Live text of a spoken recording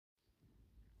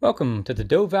Welcome to the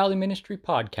Doe Valley Ministry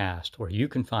Podcast, where you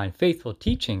can find faithful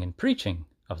teaching and preaching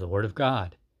of the Word of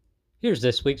God. Here's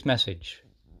this week's message.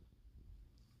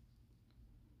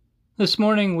 This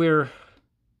morning we're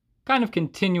kind of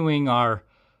continuing our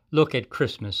look at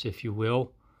Christmas, if you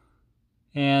will,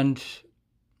 and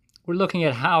we're looking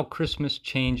at how Christmas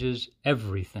changes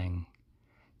everything.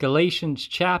 Galatians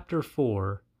chapter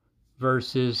 4,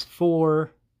 verses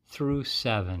 4 through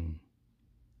 7.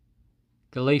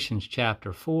 Galatians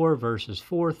chapter 4, verses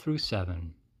 4 through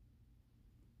 7.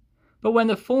 But when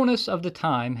the fullness of the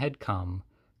time had come,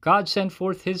 God sent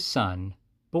forth his Son,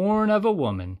 born of a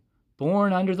woman,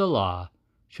 born under the law,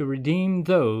 to redeem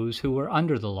those who were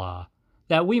under the law,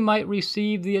 that we might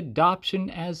receive the adoption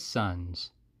as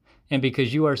sons. And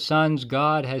because you are sons,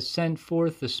 God has sent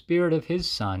forth the Spirit of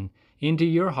his Son into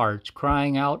your hearts,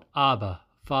 crying out, Abba,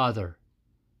 Father.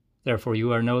 Therefore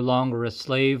you are no longer a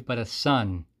slave, but a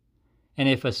son. And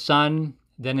if a son,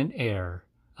 then an heir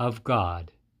of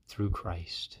God through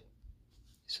Christ.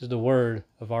 This is the word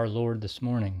of our Lord this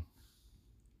morning.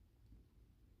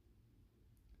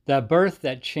 The birth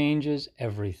that changes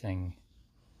everything.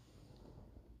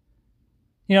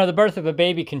 You know, the birth of a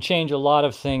baby can change a lot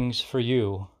of things for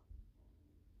you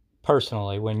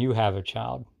personally when you have a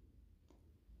child.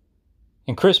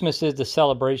 And Christmas is the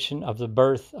celebration of the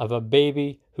birth of a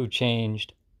baby who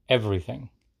changed everything.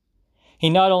 He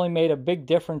not only made a big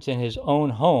difference in his own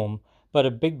home, but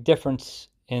a big difference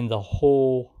in the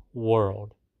whole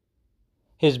world.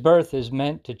 His birth is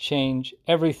meant to change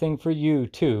everything for you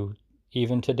too,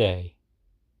 even today.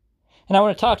 And I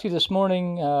want to talk to you this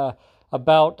morning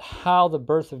about how the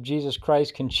birth of Jesus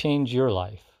Christ can change your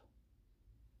life.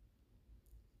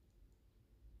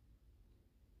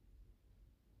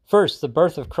 First, the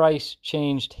birth of Christ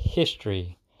changed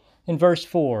history. In verse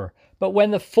 4, but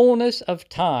when the fullness of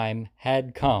time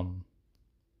had come.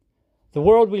 The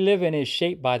world we live in is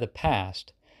shaped by the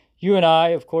past. You and I,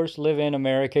 of course, live in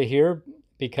America here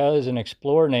because an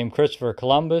explorer named Christopher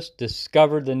Columbus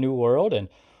discovered the New World and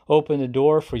opened the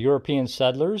door for European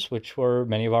settlers, which were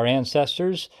many of our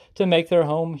ancestors, to make their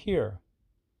home here.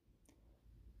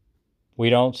 We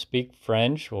don't speak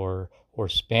French or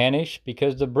Spanish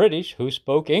because the British, who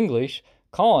spoke English,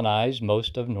 colonized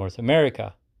most of North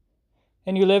America.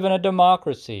 And you live in a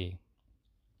democracy,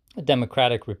 a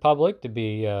democratic republic to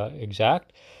be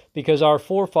exact, because our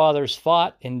forefathers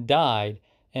fought and died,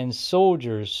 and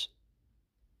soldiers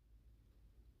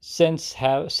since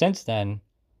then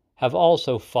have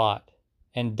also fought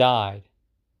and died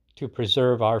to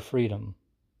preserve our freedom.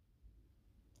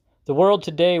 The world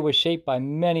today was shaped by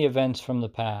many events from the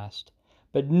past,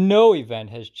 but no event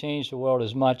has changed the world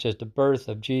as much as the birth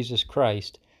of Jesus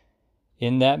Christ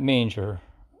in that manger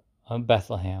of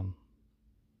Bethlehem.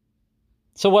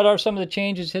 So what are some of the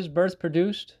changes his birth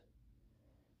produced?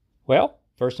 Well,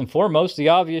 first and foremost, the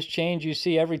obvious change you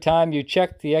see every time you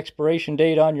check the expiration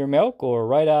date on your milk or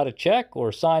write out a check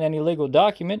or sign any legal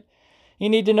document, you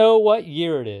need to know what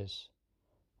year it is.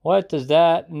 What does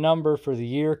that number for the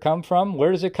year come from?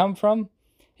 Where does it come from?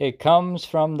 It comes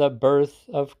from the birth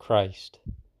of Christ.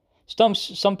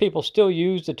 Some people still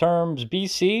use the terms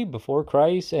BC, before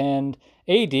Christ, and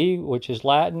AD, which is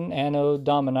Latin, Anno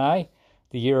Domini,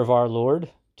 the year of our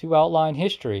Lord, to outline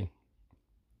history.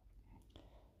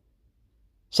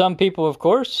 Some people, of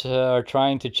course, are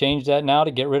trying to change that now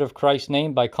to get rid of Christ's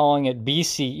name by calling it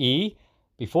BCE,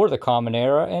 before the Common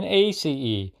Era, and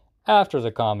ACE, after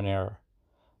the Common Era.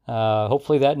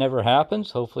 Hopefully that never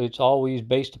happens. Hopefully it's always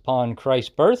based upon Christ's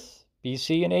birth,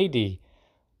 BC and AD,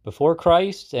 before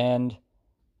Christ, and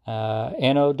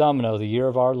Anno Domini, the year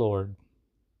of our Lord.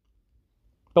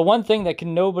 But one thing that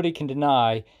nobody can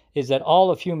deny is that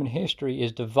all of human history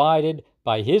is divided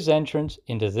by his entrance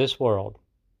into this world.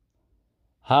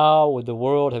 How would the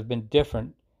world have been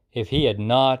different if he had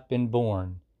not been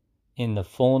born in the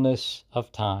fullness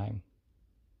of time?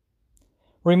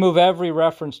 Remove every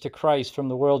reference to Christ from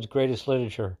the world's greatest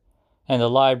literature, and the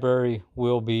library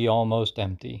will be almost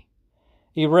empty.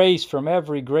 Erase from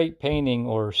every great painting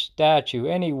or statue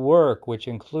any work which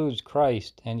includes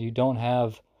Christ, and you don't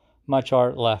have much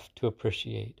art left to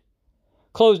appreciate.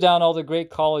 Close down all the great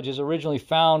colleges originally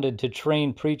founded to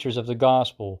train preachers of the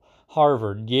gospel,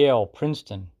 Harvard, Yale,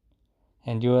 Princeton,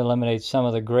 and you eliminate some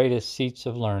of the greatest seats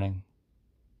of learning.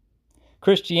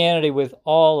 Christianity, with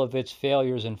all of its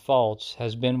failures and faults,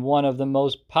 has been one of the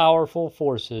most powerful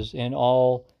forces in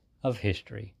all of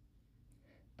history.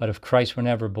 But if Christ were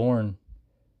never born,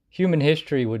 human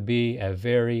history would be a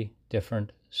very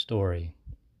different story.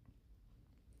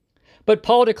 But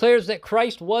Paul declares that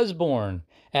Christ was born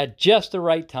at just the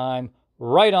right time,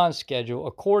 right on schedule,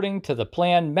 according to the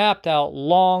plan mapped out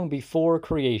long before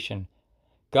creation.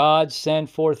 God sent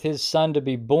forth His Son to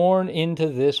be born into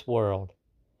this world.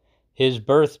 His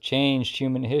birth changed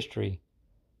human history.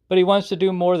 But He wants to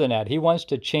do more than that. He wants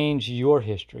to change your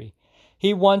history.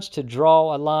 He wants to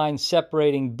draw a line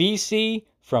separating BC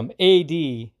from AD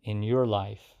in your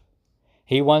life.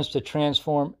 He wants to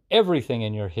transform everything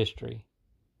in your history.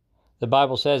 The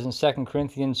Bible says in 2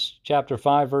 Corinthians chapter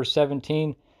 5, verse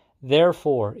 17,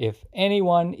 "Therefore, if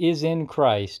anyone is in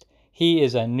Christ, he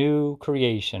is a new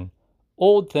creation.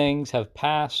 Old things have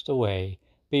passed away.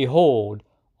 Behold,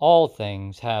 all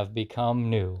things have become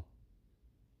new."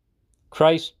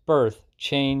 Christ's birth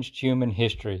changed human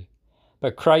history,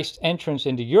 but Christ's entrance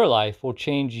into your life will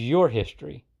change your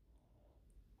history.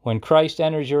 When Christ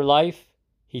enters your life,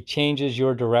 He changes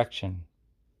your direction.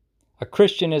 A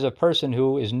Christian is a person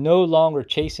who is no longer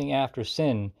chasing after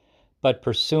sin, but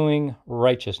pursuing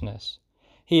righteousness.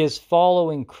 He is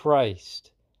following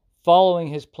Christ, following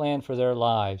His plan for their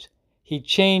lives. He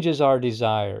changes our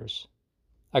desires.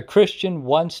 A Christian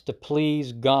wants to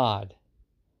please God.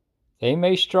 They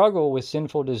may struggle with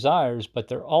sinful desires, but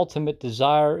their ultimate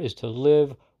desire is to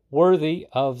live worthy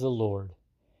of the Lord.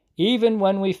 Even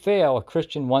when we fail, a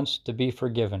Christian wants to be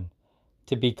forgiven,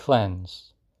 to be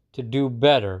cleansed, to do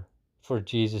better for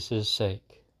Jesus'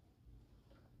 sake.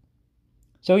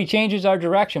 So He changes our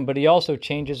direction, but He also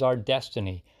changes our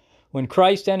destiny. When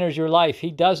Christ enters your life,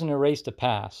 He doesn't erase the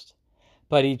past,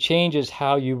 but He changes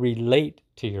how you relate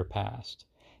to your past.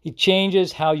 He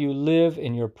changes how you live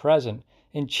in your present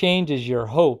and changes your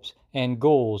hopes and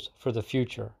goals for the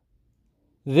future.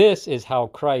 This is how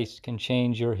Christ can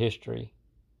change your history.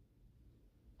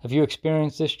 Have you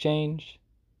experienced this change?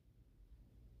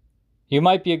 You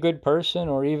might be a good person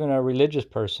or even a religious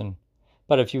person,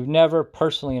 but if you've never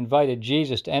personally invited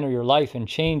Jesus to enter your life and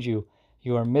change you,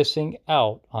 you are missing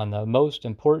out on the most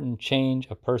important change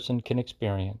a person can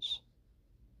experience.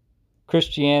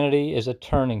 Christianity is a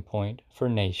turning point for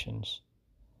nations,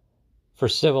 for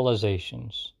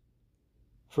civilizations,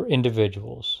 for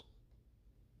individuals.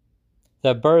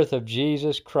 The birth of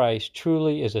Jesus Christ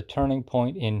truly is a turning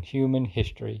point in human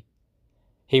history.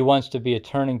 He wants to be a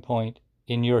turning point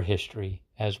in your history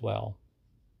as well.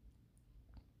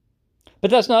 But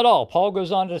that's not all. Paul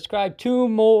goes on to describe two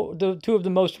of the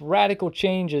most radical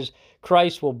changes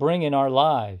Christ will bring in our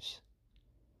lives.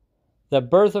 The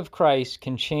birth of Christ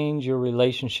can change your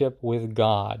relationship with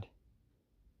God.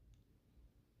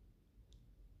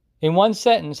 In one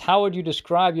sentence, how would you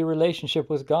describe your relationship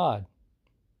with God?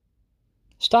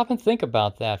 Stop and think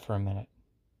about that for a minute.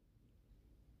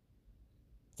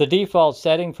 The default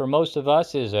setting for most of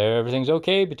us is everything's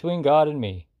okay between God and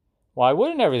me. Why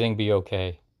wouldn't everything be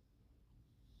okay?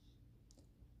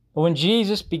 When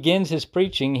Jesus begins His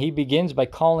preaching, He begins by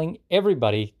calling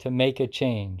everybody to make a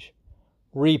change.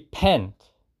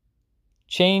 Repent.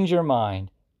 Change your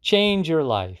mind. Change your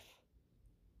life.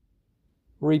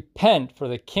 Repent, for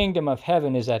the kingdom of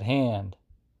heaven is at hand.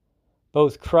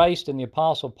 Both Christ and the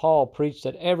Apostle Paul preached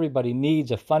that everybody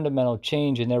needs a fundamental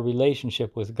change in their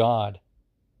relationship with God.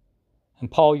 And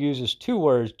Paul uses two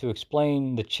words to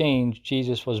explain the change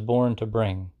Jesus was born to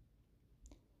bring.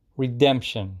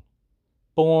 Redemption.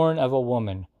 Born of a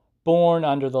woman, born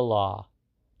under the law,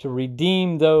 to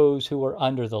redeem those who were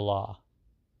under the law.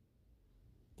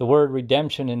 The word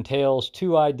redemption entails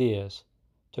two ideas: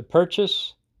 to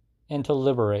purchase and to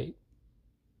liberate.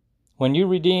 When you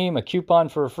redeem a coupon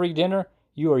for a free dinner,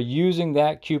 you are using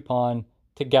that coupon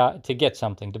to get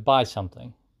something, to buy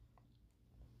something.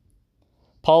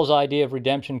 Paul's idea of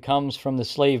redemption comes from the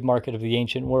slave market of the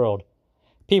ancient world.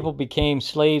 People became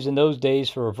slaves in those days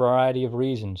for a variety of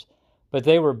reasons, but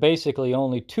they were basically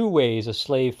only two ways a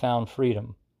slave found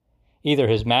freedom. Either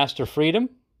his master freed him,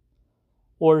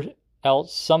 or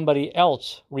else somebody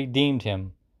else redeemed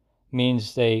him.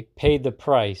 Means they paid the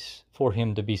price for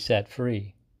him to be set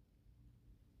free.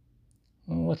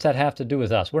 What's that have to do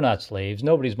with us? We're not slaves.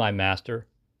 Nobody's my master.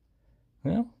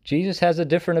 Well, Jesus has a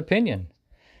different opinion.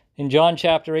 In John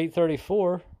chapter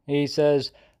 8:34, He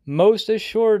says, "Most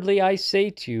assuredly I say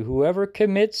to you, whoever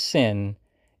commits sin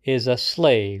is a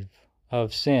slave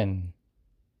of sin."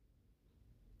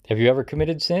 Have you ever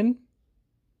committed sin?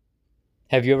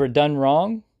 Have you ever done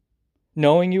wrong,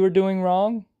 knowing you were doing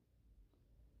wrong?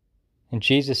 And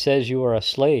Jesus says you are a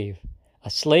slave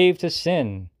to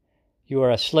sin. You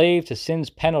are a slave to sin's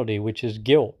penalty, which is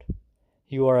guilt.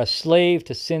 You are a slave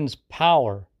to sin's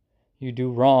power. You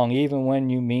do wrong even when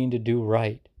you mean to do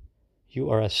right. You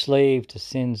are a slave to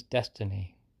sin's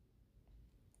destiny.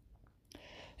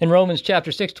 In Romans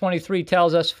chapter 6:23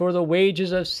 tells us, "For the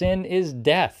wages of sin is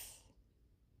death."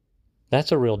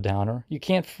 That's a real downer. You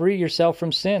can't free yourself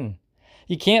from sin.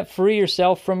 You can't free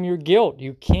yourself from your guilt.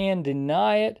 You can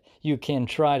deny it. You can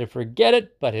try to forget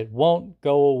it, but it won't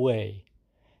go away.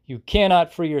 You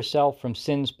cannot free yourself from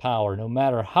sin's power, no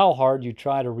matter how hard you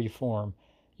try to reform.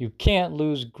 You can't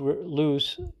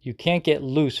you can't get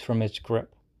loose from its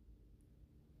grip.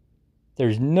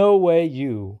 There's no way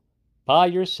you, by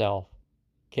yourself,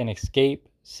 can escape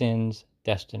sin's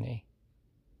destiny.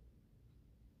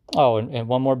 Oh, and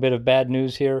one more bit of bad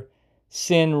news here.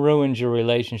 Sin ruins your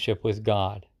relationship with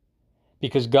God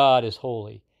because God is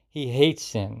holy. He hates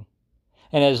sin.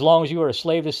 And as long as you are a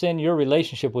slave to sin, your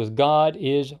relationship with God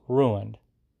is ruined.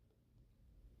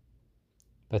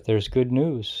 But there's good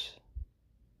news.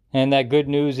 And that good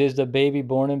news is the baby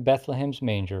born in Bethlehem's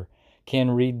manger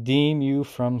can redeem you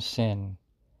from sin.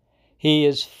 He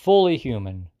is fully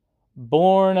human,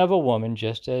 born of a woman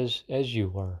just as you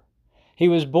were. He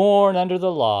was born under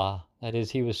the law, that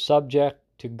is, he was subject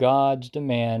to God's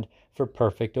demand for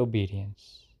perfect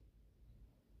obedience.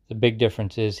 The big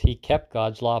difference is he kept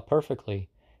God's law perfectly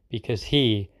because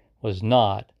he was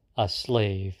not a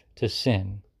slave to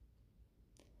sin.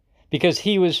 Because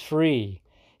he was free.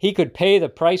 He could pay the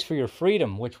price for your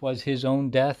freedom, which was his own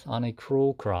death on a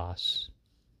cruel cross.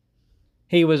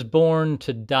 He was born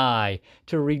to die,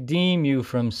 to redeem you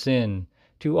from sin,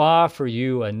 to offer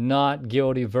you a not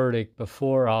guilty verdict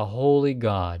before a holy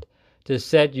God, to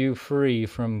set you free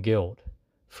from guilt,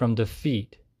 from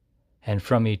defeat, and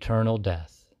from eternal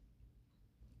death.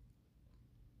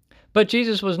 But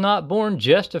Jesus was not born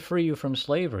just to free you from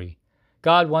slavery.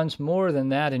 God wants more than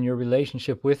that in your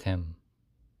relationship with him.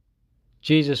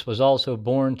 Jesus was also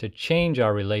born to change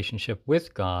our relationship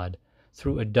with God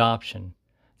through adoption,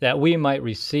 that we might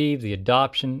receive the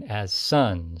adoption as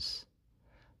sons.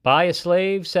 Buy a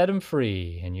slave, set him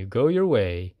free, and you go your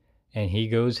way, and he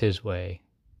goes his way.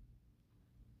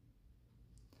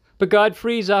 But God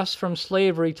frees us from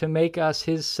slavery to make us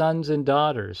his sons and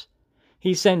daughters.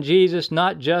 He sent Jesus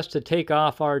not just to take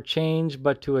off our chains,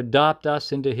 but to adopt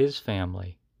us into his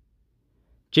family.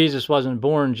 Jesus wasn't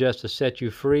born just to set you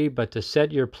free, but to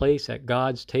set your place at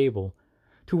God's table,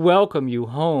 to welcome you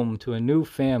home to a new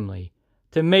family,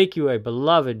 to make you a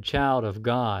beloved child of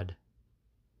God.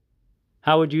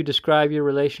 How would you describe your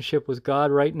relationship with God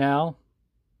right now?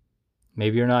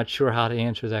 Maybe you're not sure how to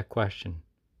answer that question.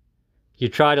 You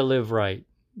try to live right.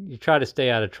 You try to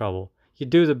stay out of trouble. You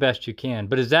do the best you can.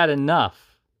 But is that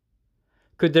enough?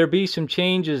 Could there be some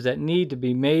changes that need to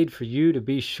be made for you to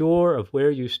be sure of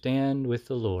where you stand with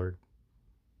the Lord?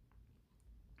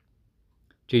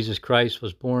 Jesus Christ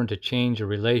was born to change your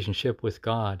relationship with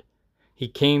God. He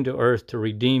came to earth to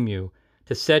redeem you,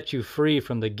 to set you free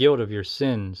from the guilt of your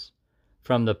sins,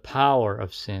 from the power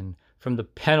of sin, from the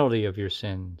penalty of your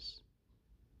sins.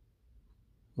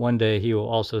 One day he will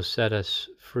also set us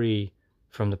free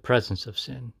from the presence of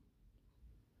sin.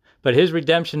 But his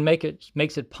redemption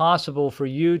makes it possible for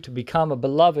you to become a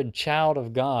beloved child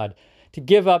of God, to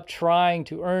give up trying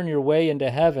to earn your way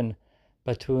into heaven,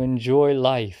 but to enjoy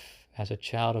life as a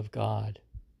child of God.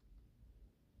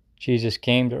 Jesus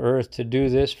came to earth to do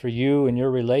this for you in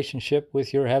your relationship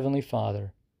with your Heavenly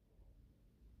Father.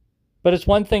 But it's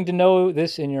one thing to know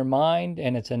this in your mind,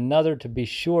 and it's another to be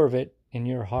sure of it in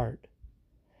your heart.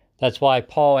 That's why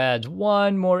Paul adds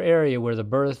one more area where the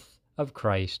birth of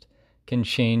Christ can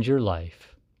change your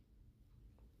life.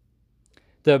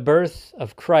 The birth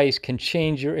of Christ can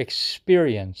change your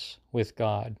experience with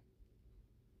God.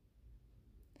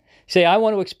 Say, I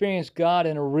want to experience God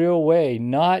in a real way,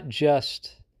 not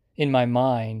just in my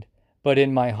mind, but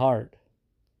in my heart.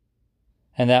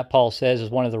 And that, Paul says, is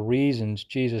one of the reasons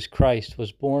Jesus Christ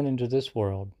was born into this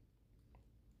world.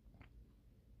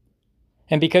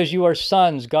 And because you are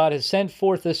sons, God has sent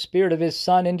forth the Spirit of his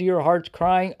Son into your hearts,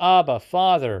 crying, Abba,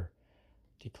 Father,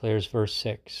 declares verse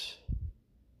 6.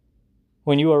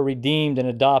 When you are redeemed and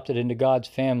adopted into God's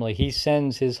family, he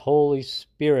sends his Holy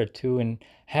Spirit to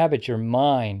inhabit your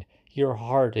mind, your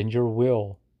heart, and your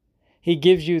will. He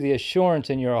gives you the assurance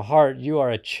in your heart you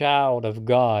are a child of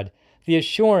God, the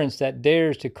assurance that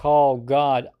dares to call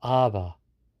God Abba,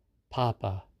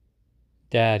 Papa,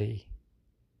 Daddy.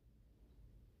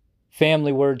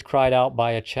 Family words cried out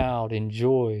by a child in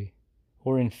joy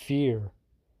or in fear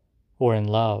or in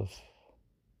love.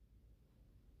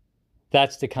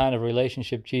 That's the kind of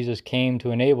relationship Jesus came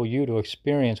to enable you to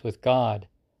experience with God,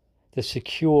 the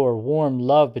secure, warm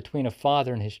love between a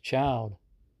father and his child.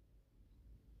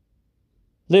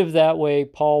 Live that way,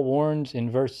 Paul warns in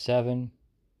verse 7.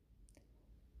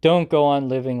 Don't go on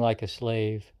living like a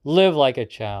slave. Live like a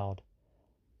child,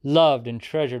 loved and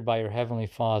treasured by your Heavenly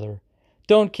Father.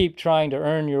 Don't keep trying to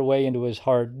earn your way into his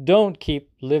heart. Don't keep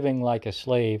living like a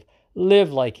slave.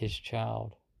 Live like his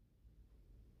child.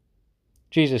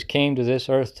 Jesus came to this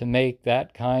earth to make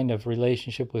that kind of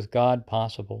relationship with God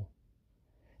possible.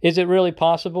 Is it really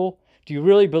possible? Do you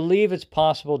really believe it's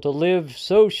possible to live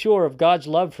so sure of God's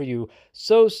love for you,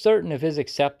 so certain of his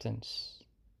acceptance?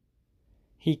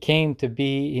 He came to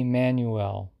be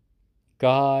Emmanuel,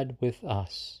 God with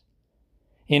us,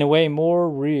 in a way more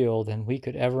real than we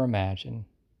could ever imagine.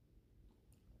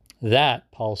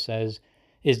 That, Paul says,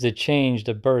 is the change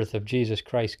the birth of Jesus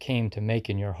Christ came to make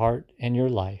in your heart and your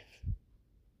life.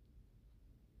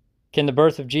 Can the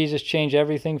birth of Jesus change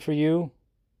everything for you?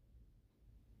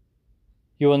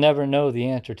 You will never know the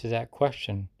answer to that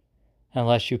question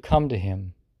unless you come to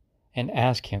him and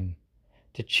ask him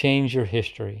to change your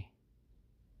history,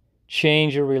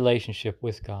 change your relationship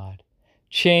with God,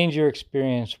 change your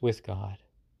experience with God.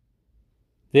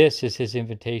 This is his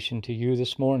invitation to you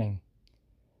this morning.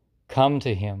 Come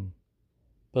to him,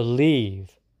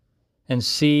 believe, and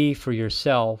see for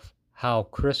yourself how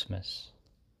Christmas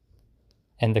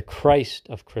and the Christ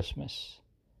of Christmas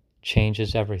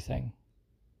changes everything.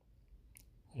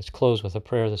 Let's close with a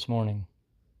prayer this morning.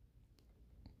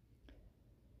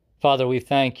 Father, we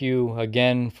thank you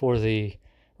again for the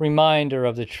reminder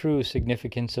of the true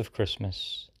significance of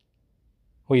Christmas.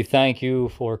 We thank you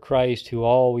for Christ who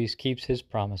always keeps his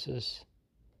promises,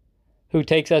 who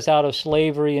takes us out of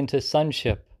slavery into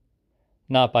sonship,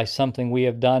 not by something we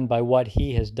have done, by what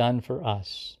he has done for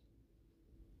us,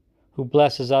 who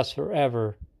blesses us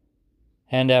forever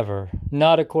and ever,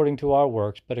 not according to our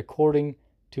works, but according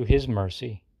to his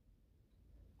mercy.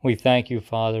 We thank you,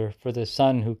 Father, for the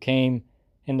Son who came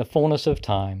in the fullness of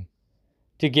time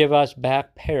to give us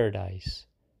back paradise,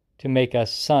 to make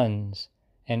us sons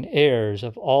and heirs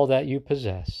of all that you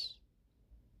possess.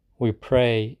 We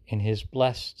pray in his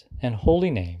blessed and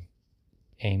holy name.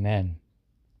 Amen.